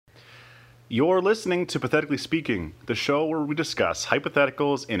You're listening to Pathetically Speaking, the show where we discuss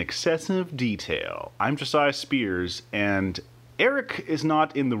hypotheticals in excessive detail. I'm Josiah Spears, and Eric is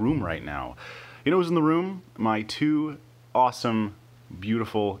not in the room right now. You know who's in the room? My two awesome,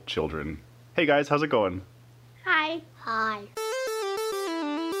 beautiful children. Hey guys, how's it going? Hi. Hi.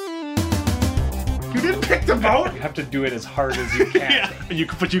 You didn't pick them out? You have to do it as hard as you can. Yeah,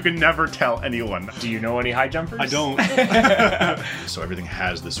 but you can never tell anyone. Do you know any high jumpers? I don't. So everything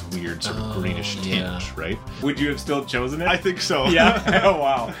has this weired sort of greenish tinge, right? Would you have still chosen it? I think so. Yeah? Oh,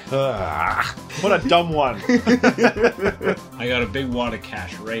 wow. What a dumb one. I got a big wad of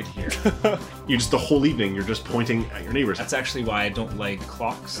cash right here. You just, the whole evening, you're just pointing at your neighbors. That's actually why I don't like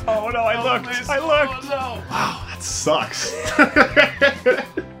clocks. Oh no, I looked. Oh, no. Wow, that sucks.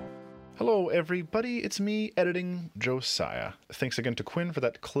 Hello everybody, it's me editing Josiah. Thanks again to Quinn for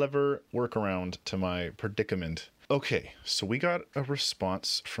that clever workaround to my predicament. Okay, so we got a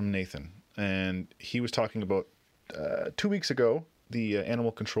response from Nathan, and he was talking about 2 weeks ago, the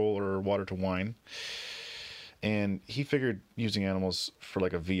animal control or water to wine. And he figured using animals for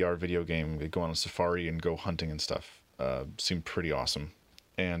like a VR video game, go on a safari and go hunting and stuff, seemed pretty awesome.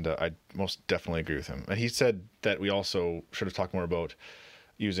 And I most definitely agree with him. And he said that we also should have talked more about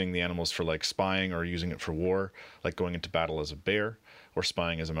using the animals for like spying or using it for war, like going into battle as a bear or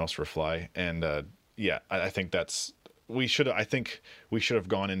spying as a mouse or a fly. And yeah, I think that's I think we should have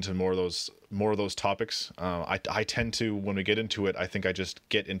gone into more of those topics. I tend to, when we get into it, I think I just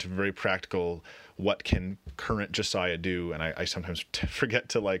get into very practical, what can current Josiah do, and I sometimes forget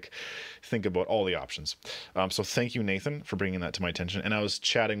to like think about all the options. So thank you, Nathan, for bringing that to my attention. And I was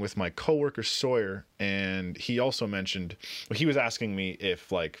chatting with my coworker Sawyer, and he also mentioned, he was asking me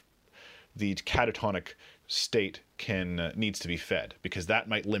if like the catatonic state needs to be fed, because that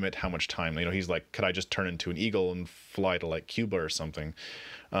might limit how much time, you know, he's like, could I just turn into an eagle and fly to like Cuba or something,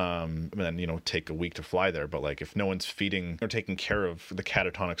 and then, you know, take a week to fly there. But like if no one's feeding or taking care of the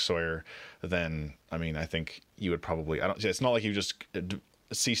catatonic Sawyer, then I mean, I think you would probably, it's not like you just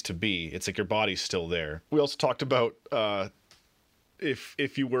cease to be, it's like your body's still there. We also talked about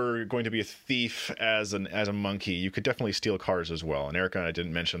if you were going to be a thief as a monkey, you could definitely steal cars as well. And Erica and I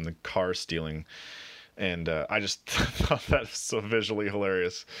didn't mention the car stealing. And I just thought that was so visually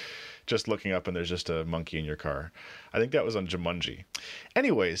hilarious. Just looking up and there's just a monkey in your car. I think that was on Jumanji.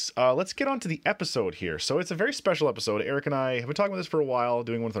 Anyways, let's get on to the episode here. So it's a very special episode. Eric and I have been talking about this for a while,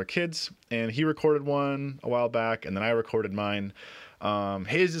 doing one with our kids. And he recorded one a while back, and then I recorded mine.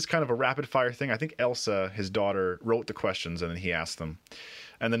 His is kind of a rapid fire thing. I think Elsa, his daughter, wrote the questions and then he asked them.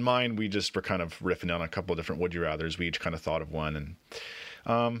 And then mine, we just were kind of riffing on a couple of different would you rathers. We each kind of thought of one, and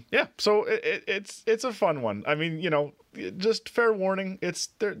yeah, so it's a fun one. I mean, you know, just fair warning,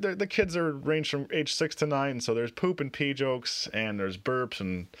 the kids are ranged from age 6 to 9, so there's poop and pee jokes, and there's burps,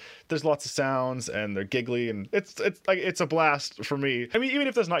 and there's lots of sounds, and they're giggly, and it's like, it's a blast for me. I mean, even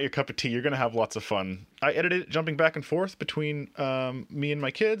if that's not your cup of tea, you're gonna have lots of fun. I edited it jumping back and forth between me and my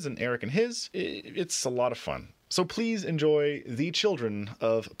kids and Eric and his. It's a lot of fun. So please enjoy the children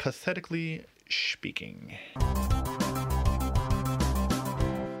of Pathetically Speaking.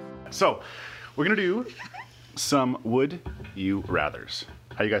 So, we're going to do some would you rathers.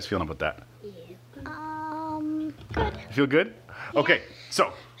 How you guys feeling about that? Yeah. Good. You feel good? Yeah. Okay,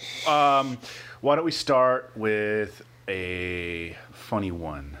 so why don't we start with a funny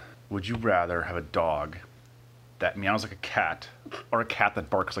one? Would you rather have a dog that meows like a cat or a cat that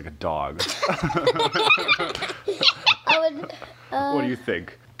barks like a dog? What do you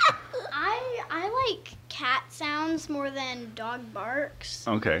think? I like cat sounds more than dog barks.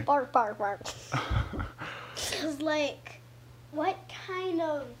 Okay. Bark, bark, bark. Cause like, what kind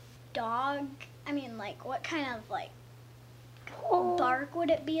of dog? I mean, like, what kind of like bark would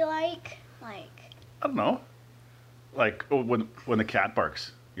it be like? Like, I don't know. Like when the cat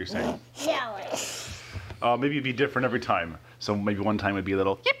barks, you're saying? Yeah, like. Maybe it'd be different every time. So maybe one time it'd be a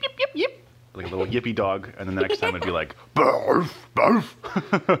little yip yip yip yip, like a little yippy dog, and then the next time it'd be like barf barf.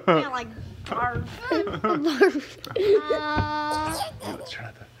 Yeah, like barf. Barf. Let's try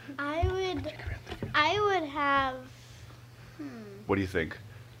that. I would have. What do you think?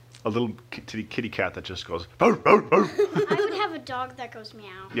 A little kitty cat that just goes barf barf barf. I would have a dog that goes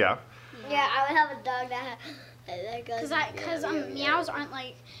meow. Yeah. Yeah, I would have a dog that goes. Because meows aren't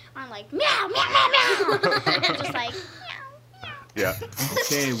like meow meow meow meow. They're just like meow meow. Yeah.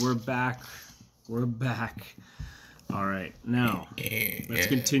 Okay, we're back. We're back. All right, now let's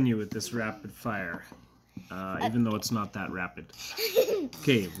continue with this rapid fire, even though it's not that rapid.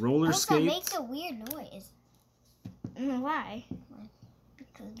 Okay, roller Also, skates. makes a weird noise. Why?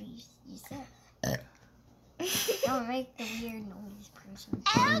 Because you said. Don't make the weird noise, person.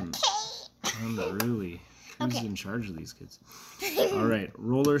 Okay. Really? Who's Okay. in charge of these kids? All right,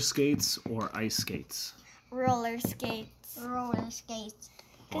 roller skates or ice skates? Roller skates. Roller skates.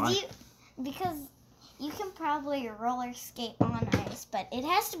 Why? Because you can probably roller skate on ice, but it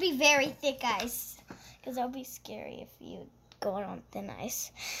has to be very thick ice. Because that would be scary if you go on thin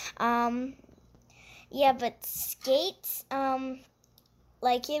ice. Yeah, but skates,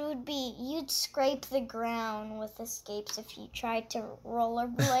 like it would be, you'd scrape the ground with the skates if you tried to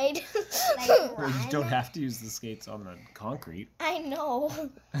rollerblade. Well, you don't have to use the skates on the concrete, I know.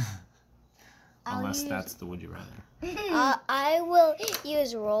 unless that's the would you rather. I will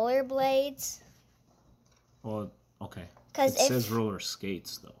use rollerblades. Well, okay. Cause It says roller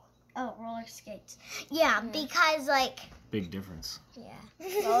skates though. Oh, roller skates. Yeah, because like Big difference.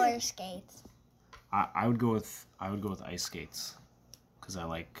 roller skates. I would go with ice skates because I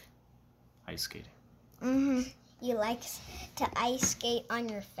like ice skating. You like to ice skate on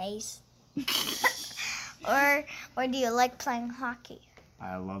your face, or do you like playing hockey?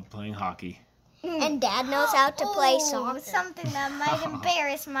 I love playing hockey. And Dad knows how to play soccer. Something that might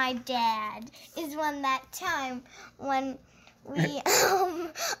embarrass my dad is that time when we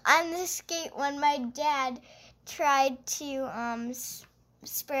on the skate when my dad tried to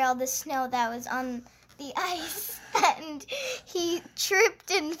spray all the snow that was on the ice, and he tripped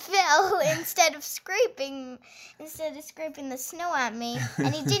and fell instead of scraping the snow at me,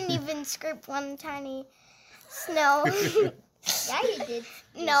 and he didn't even scrape one tiny snow. Yeah, you did.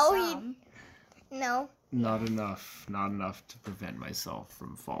 No. Not enough to prevent myself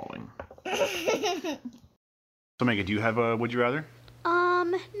from falling. So Megan, do you have a would you rather? No,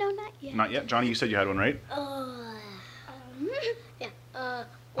 not yet. Not yet. Johnny, you said you had one, right? Yeah.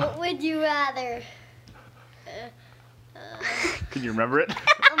 What would you rather? Can you remember it?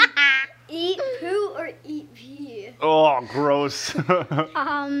 Eat poo or eat pee? Oh, gross.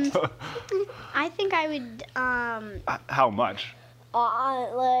 I think I would, How much?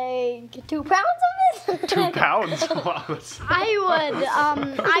 like 2 pounds of it. 2 pounds? Wow, that's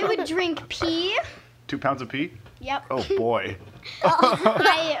I would drink pee. 2 pounds of pee? Yep. Oh boy.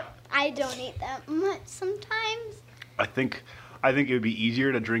 I don't eat that much sometimes. I think it would be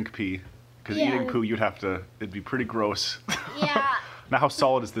easier to drink pee because Yeah. eating poo it'd be pretty gross. Yeah. Now, how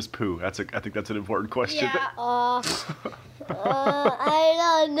solid is this poo? I think that's an important question. Yeah.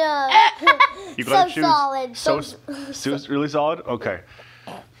 I don't know. You gotta choose. solid. So really solid? Okay.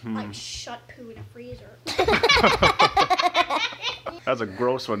 Like shut poo in a freezer. That's a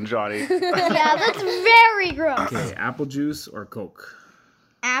gross one, Johnny. Yeah, that's very gross. Okay, apple juice or Coke?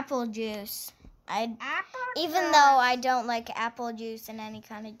 Apple juice. Even though I don't like apple juice and any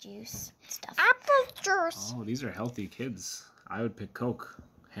kind of juice stuff. Apple juice. Oh, these are healthy kids. I would pick Coke,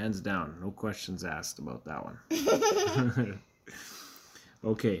 hands down. No questions asked about that one.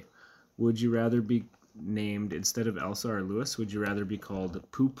 Okay, would you rather be named, instead of Elsa or Lewis, would you rather be called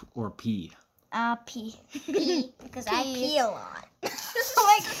Poop or Pee? Pee. Because I pee a lot.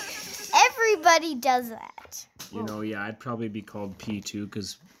 Like, everybody does that. You know, yeah, I'd probably be called P too,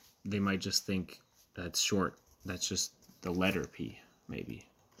 because they might just think that's short. That's just the letter P, maybe,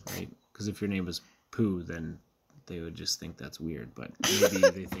 right? Because if your name was Pooh, then they would just think that's weird. But maybe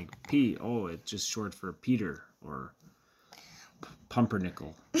they think P, oh, it's just short for Peter or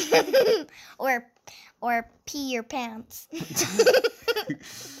Pumpernickel. Or pee your pants.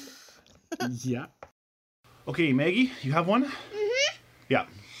 Yeah. Okay, Maggie, you have one? Yeah.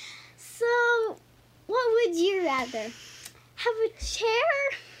 So, what would you rather? Have a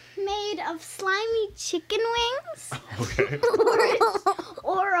chair made of slimy chicken wings? Okay.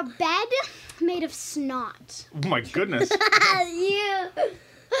 Or a bed made of snot? Oh my goodness. Yeah.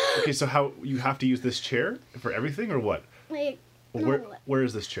 Okay, so how you have to use this chair for everything or what? Like, Where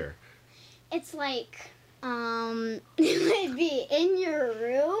is this chair? it's like, it would be in your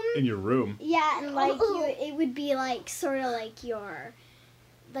room. In your room. Yeah, and like it would be like sort of like your,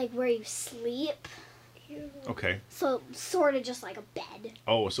 like where you sleep. Okay. So sort of just like a bed.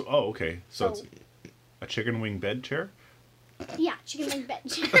 Okay. So So- it's a chicken wing bed chair? Yeah, chicken wing bed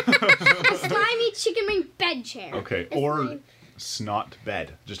chair. A slimy chicken wing bed chair. Okay. It's Or like- snot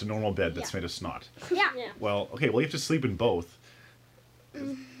bed. Just a normal bed that's Yeah. made of snot. Yeah. Well, okay, well you have to sleep in both.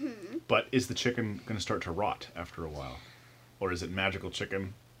 But is the chicken going to start to rot after a while? Or is it magical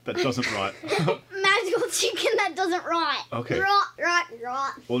chicken that doesn't rot? Magical chicken that doesn't rot. Okay.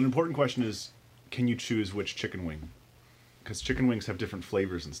 Rot. Well, an important question is, can you choose which chicken wing? Because chicken wings have different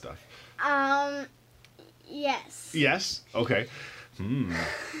flavors and stuff. Yes. Yes? Okay.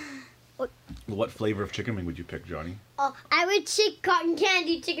 What flavor of chicken wing would you pick, Johnny? Oh, I would pick cotton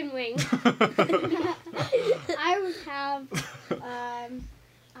candy chicken wing. I would have,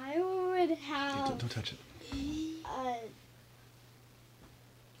 I would have. Don't touch it.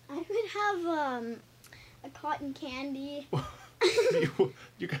 I would have a cotton candy.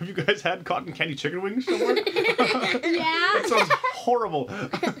 Have you guys had cotton candy chicken wings somewhere? Yeah. That sounds horrible.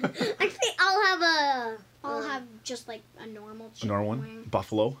 Actually, I'll have just like a normal A chicken normal one? wing.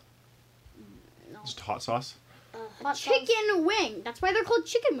 Buffalo? No. Just hot sauce? A chicken wing. That's why they're called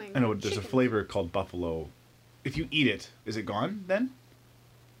chicken wings. I know, there's a Chicken. flavor called buffalo. If you eat it, is it gone then?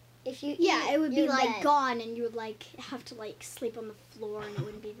 If you Yeah, it would be you're like dead. gone, and you would like have to like sleep on the floor, and it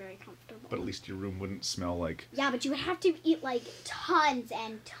wouldn't be very comfortable. But at least your room wouldn't smell like... Yeah, but you would have to eat like tons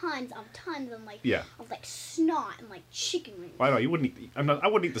and tons and like Yeah. of like snot and like chicken wings. I know, you wouldn't eat... I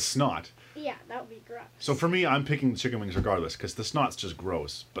wouldn't eat the snot. Yeah, that would be gross. So for me, I'm picking the chicken wings regardless, because the snot's just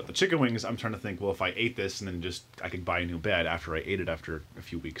gross. But the chicken wings, I'm trying to think, well, if I ate this and then just... I could buy a new bed after I ate it after a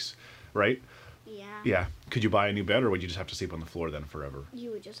few weeks, right? Yeah. Yeah. Could you buy a new bed, or would you just have to sleep on the floor then forever?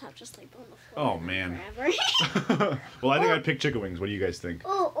 You would just have to sleep on the floor. Oh, man. Forever. Well, I think I'd pick chicken wings. What do you guys think?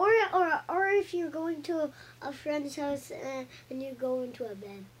 Oh, or if you're going to a friend's house and you go into a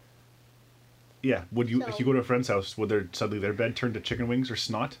bed. Yeah. Would you, if So- you go to a friend's house, would suddenly their bed turn to chicken wings or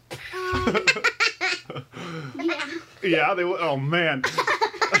snot? Yeah. Yeah, they would. Oh, man.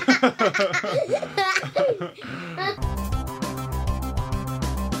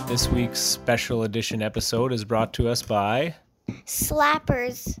 This week's special edition episode is brought to us by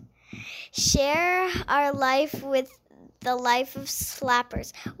Slappers. Share our life with the life of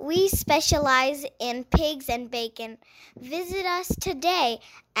Slappers. We specialize in pigs and bacon. Visit us today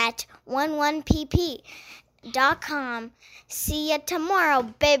at 11pp.com. See ya tomorrow,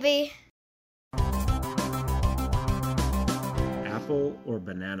 baby. apple or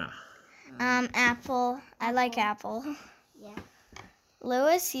banana. Apple. I like apple. Yeah.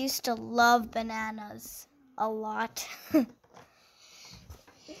 Lewis used to love bananas a lot.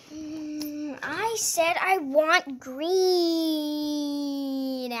 I said I want green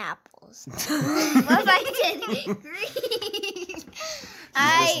apples. What if I did green?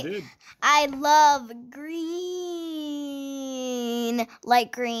 Yes, did. I love green,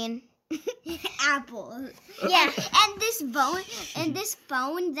 light green. Apples. Yeah, and this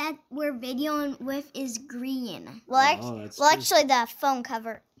phone that we're videoing with is green. Well, Oh, that's true. actually, the phone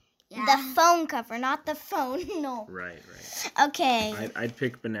cover. Yeah. The phone cover, not the phone. No. Right, right. Okay. I'd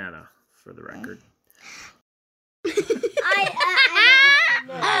pick banana for the record.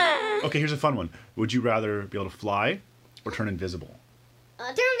 Okay, here's a fun one. Would you rather be able to fly or turn invisible?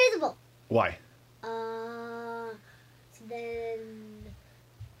 Turn invisible. Why? So then,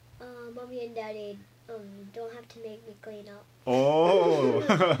 mommy and daddy don't have to make me clean up. Oh.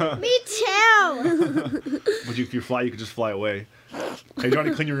 Me too. Would you, if you fly, you could just fly away. Hey,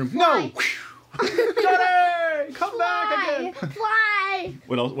 Johnny, clean your room. No! Johnny! Come back again! Fly.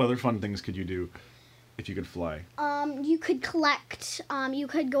 What else? What other fun things could you do if you could fly? You could collect. You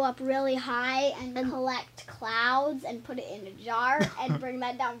could go up really high and collect clouds and put it in a jar and bring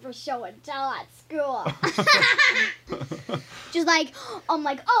that down for show and tell at school. Just like,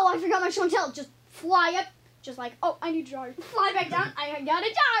 oh, I forgot my show and tell. Just fly up. Just like, oh, I need a jar. Fly back down. I got a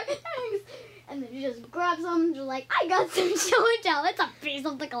jar. Thanks. And then you just grab some. Just like, I got some show and tell. It's a piece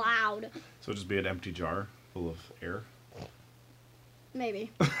of the cloud. So just be an empty jar full of air?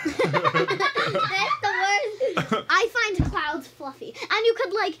 Maybe. That's the worst. I find clouds fluffy. And you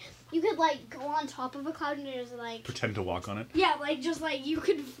could go on top of a cloud and just like Pretend to walk on it? yeah, just like you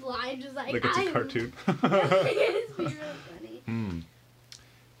could fly just like Like it's a cartoon? It's really funny.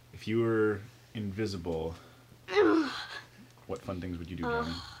 If you were invisible, what fun things would you do,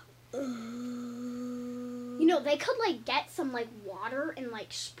 Johnny? You know, they could like get some like water and like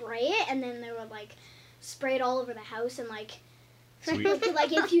spray it, and then they would like spray it all over the house, and like Sweet.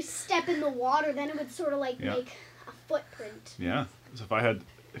 like if you step in the water, then it would sort of like Yeah. make a footprint. Yeah. So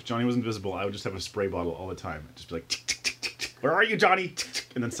if Johnny was invisible, I would just have a spray bottle all the time. Just be like, tick, tick, tick, tick, tick. Where are you, Johnny? Tick, tick.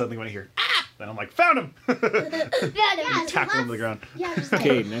 And then suddenly when I hear, ah! Then I'm like, found him! Yeah, Tackle him to the ground. Yeah, just like,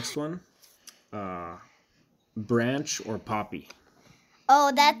 Okay, next one. Branch or poppy?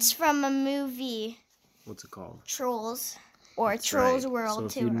 Oh, that's from a movie, What's it called? Trolls, or That's Trolls right.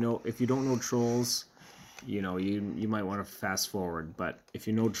 World So too. if you don't know Trolls, you might want to fast forward. But if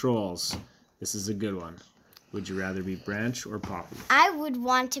you know Trolls, this is a good one. Would you rather be Branch or Poppy? I would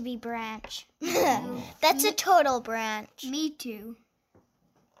want to be Branch. That's a total Branch. Me too.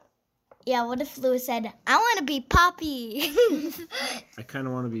 Yeah, what if Lewis said, I want to be Poppy? I kind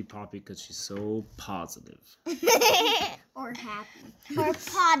of want to be Poppy because she's so positive. Or happy. Or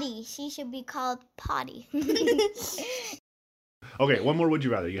Potty. She should be called Potty. Okay, one more would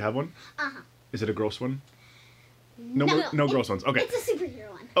you rather. You have one? Uh-huh. Is it a gross one? No, No, no gross ones. Okay. It's a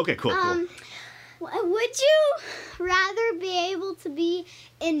superhero one. Okay, cool. Would you rather be able to be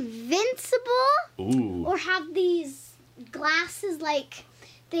invincible Ooh. or have these glasses like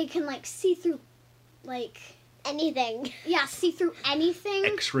they can like see through like Anything. yeah, see through anything?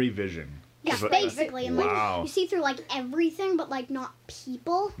 X-ray vision. Yeah, Is that- basically. And Wow. like you see through like everything but like not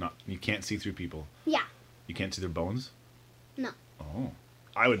people. No, you can't see through people. Yeah. You can't see their bones? No. Oh.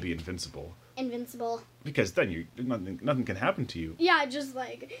 I would be invincible. Invincible. Because then nothing can happen to you. Yeah, just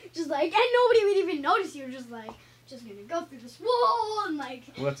like and nobody would even notice you. Just gonna go through this wall and like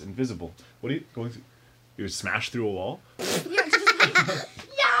Well, that's invisible. What are you going through? You would smash through a wall? yeah, just like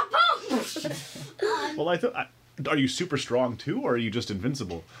yeah, boom. Well, I thought. Are you super strong too, or are you just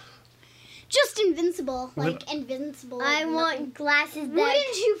invincible? Just invincible, Well, like invincible. I like want nothing. glasses that...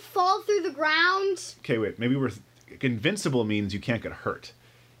 Wouldn't you fall through the ground? Okay, wait. Maybe invincible means you can't get hurt.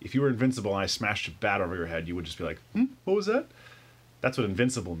 If you were invincible and I smashed a bat over your head, you would just be like, what was that? That's what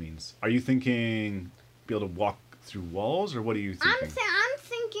invincible means. Are you thinking be able to walk through walls, or what are you thinking? I'm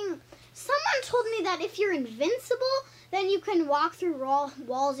thinking. Someone told me that if you're invincible, then you can walk through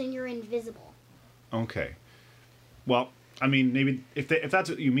walls and you're invisible. Okay. Well, I mean, maybe if that's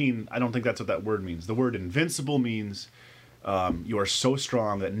what you mean, I don't think that's what that word means. The word invincible means you are so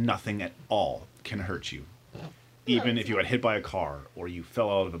strong that nothing at all can hurt you. Even if you got hit by a car or you fell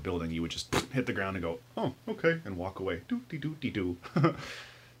out of a building, you would just hit the ground and go, oh, okay, and walk away. Doo-dee-doo-dee-doo.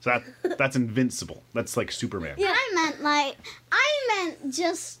 So that's invincible. That's like Superman. Yeah, I meant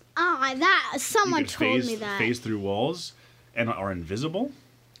just that someone You could told me that. phase through walls and are invisible?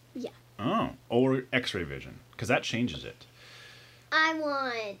 Yeah. Oh, or X-ray vision, because that changes it. I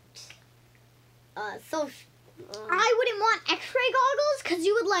want... I wouldn't want X-ray goggles because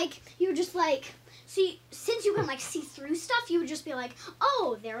you would just see, since you can see through stuff, you would just be like,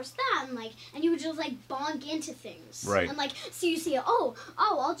 oh, there's that, and you would just bonk into things. Right. And so you see, oh,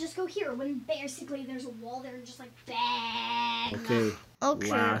 I'll just go here, when basically there's a wall there and just bang. Okay. Okay.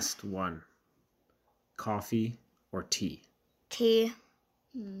 Last one. Coffee or tea? Tea.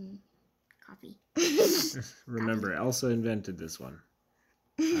 Coffee. Remember, Elsa invented this one.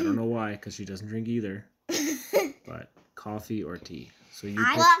 I don't know why, because she doesn't drink either. But coffee or tea? So you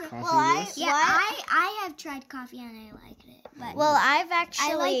pick coffee, Liz? Yeah, I have tried coffee and I liked it. But I've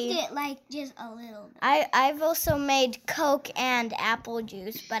actually... I liked it just a little bit. I've also made Coke and apple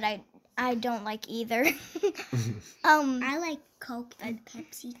juice, but I don't like either. I like Coke and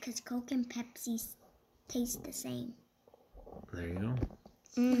Pepsi because Coke and Pepsi taste the same. There you go.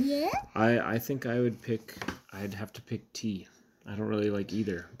 Yeah? I think I'd have to pick tea. I don't really like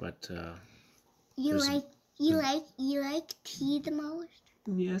either, but You like tea the most?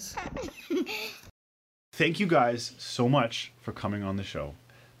 yes. Thank you guys so much for coming on the show.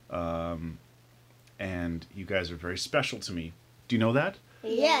 And you guys are very special to me. Do you know that?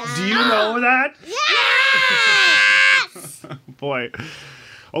 Yes. Do you know that? Yes! Boy.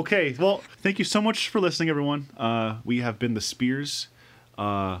 Okay, well, thank you so much for listening, everyone. We have been the Spears,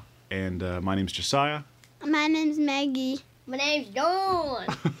 and my name's Josiah. My name's Maggie. My name's Dawn.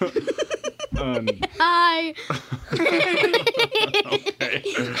 Hi. Okay.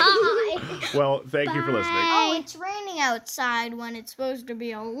 Hi. Well, thank you for listening. Oh, it's raining outside when it's supposed to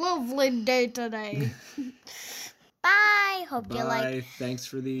be a lovely day today. Bye. Hope you like. Bye. Thanks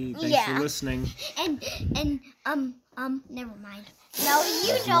for Yeah. listening. And never mind. No, you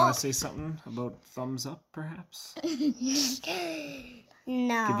You want don't. to say something about thumbs up, perhaps?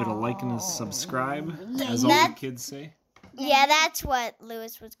 No. Give it a like and a subscribe, Yeah, as all the that- kids say. Yeah, that's what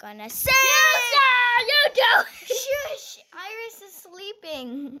Lewis was gonna say. You don't. Shush. Iris is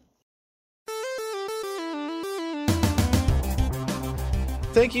sleeping.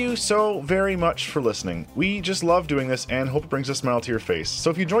 Thank you so very much for listening. We just love doing this and hope it brings a smile to your face. So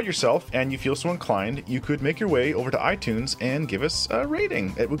if you enjoyed yourself and you feel so inclined, you could make your way over to iTunes and give us a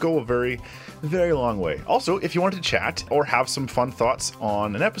rating. It would go a very, very long way. Also, if you wanted to chat or have some fun thoughts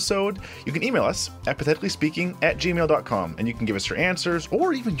on an episode, you can email us at patheticallyspeaking@gmail.com, and you can give us your answers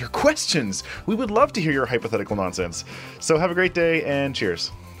or even your questions. We would love to hear your hypothetical nonsense. So have a great day and cheers.